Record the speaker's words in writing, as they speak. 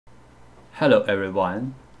Hello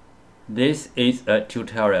everyone, this is a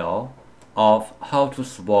tutorial of how to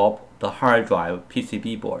swap the hard drive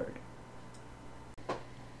PCB board.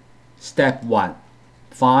 Step 1.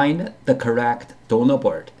 Find the correct donor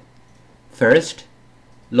board. First,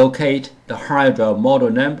 locate the hard drive model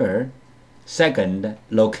number. Second,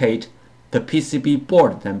 locate the PCB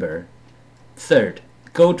board number. Third,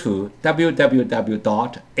 go to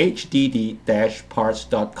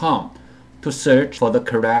www.hddparts.com to search for the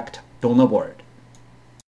correct donor board.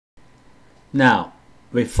 Now,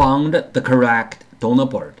 we found the correct donor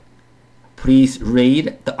board. Please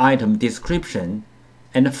read the item description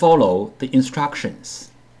and follow the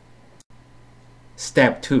instructions.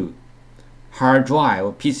 Step 2. Hard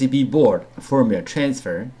drive PCB board firmware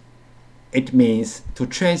transfer. It means to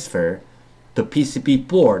transfer the PCB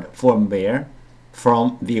board firmware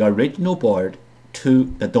from the original board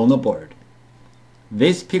to the donor board.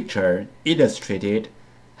 This picture illustrated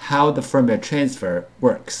how the firmware transfer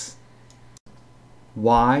works.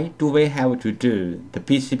 Why do we have to do the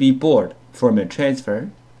PCB board firmware transfer?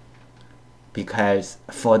 Because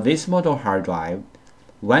for this model hard drive,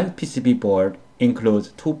 one PCB board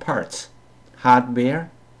includes two parts, hardware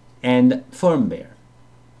and firmware.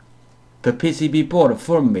 The PCB board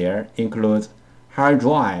firmware includes hard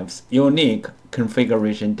drive's unique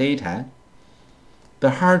configuration data.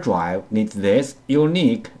 The hard drive needs this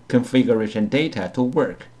unique configuration data to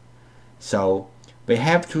work. So we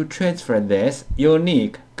have to transfer this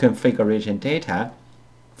unique configuration data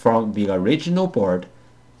from the original board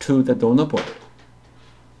to the donor board.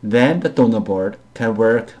 Then the donor board can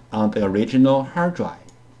work on the original hard drive.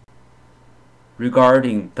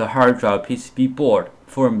 Regarding the hard drive PCB board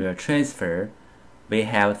firmware transfer, we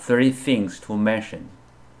have three things to mention.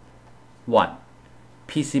 1.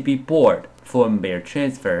 PCB board firmware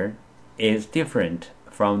transfer is different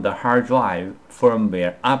from the hard drive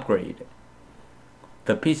firmware upgrade.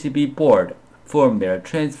 The PCB board firmware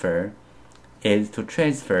transfer is to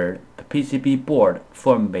transfer the PCB board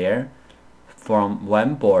firmware from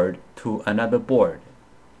one board to another board.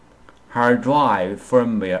 Hard drive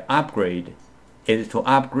firmware upgrade is to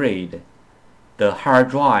upgrade the hard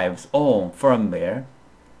drive's own firmware.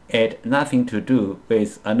 It has nothing to do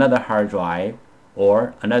with another hard drive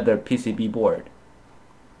or another PCB board.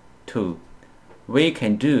 2. We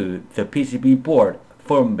can do the PCB board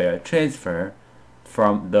firmware transfer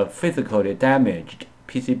from the physically damaged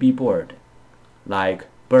PCB board, like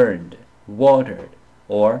burned, watered,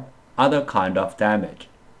 or other kind of damage.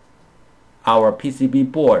 Our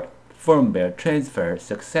PCB board firmware transfer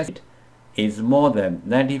success rate is more than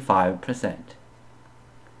 95%.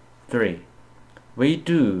 3. We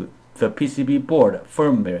do the PCB board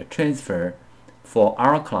firmware transfer for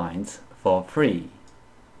our clients for free.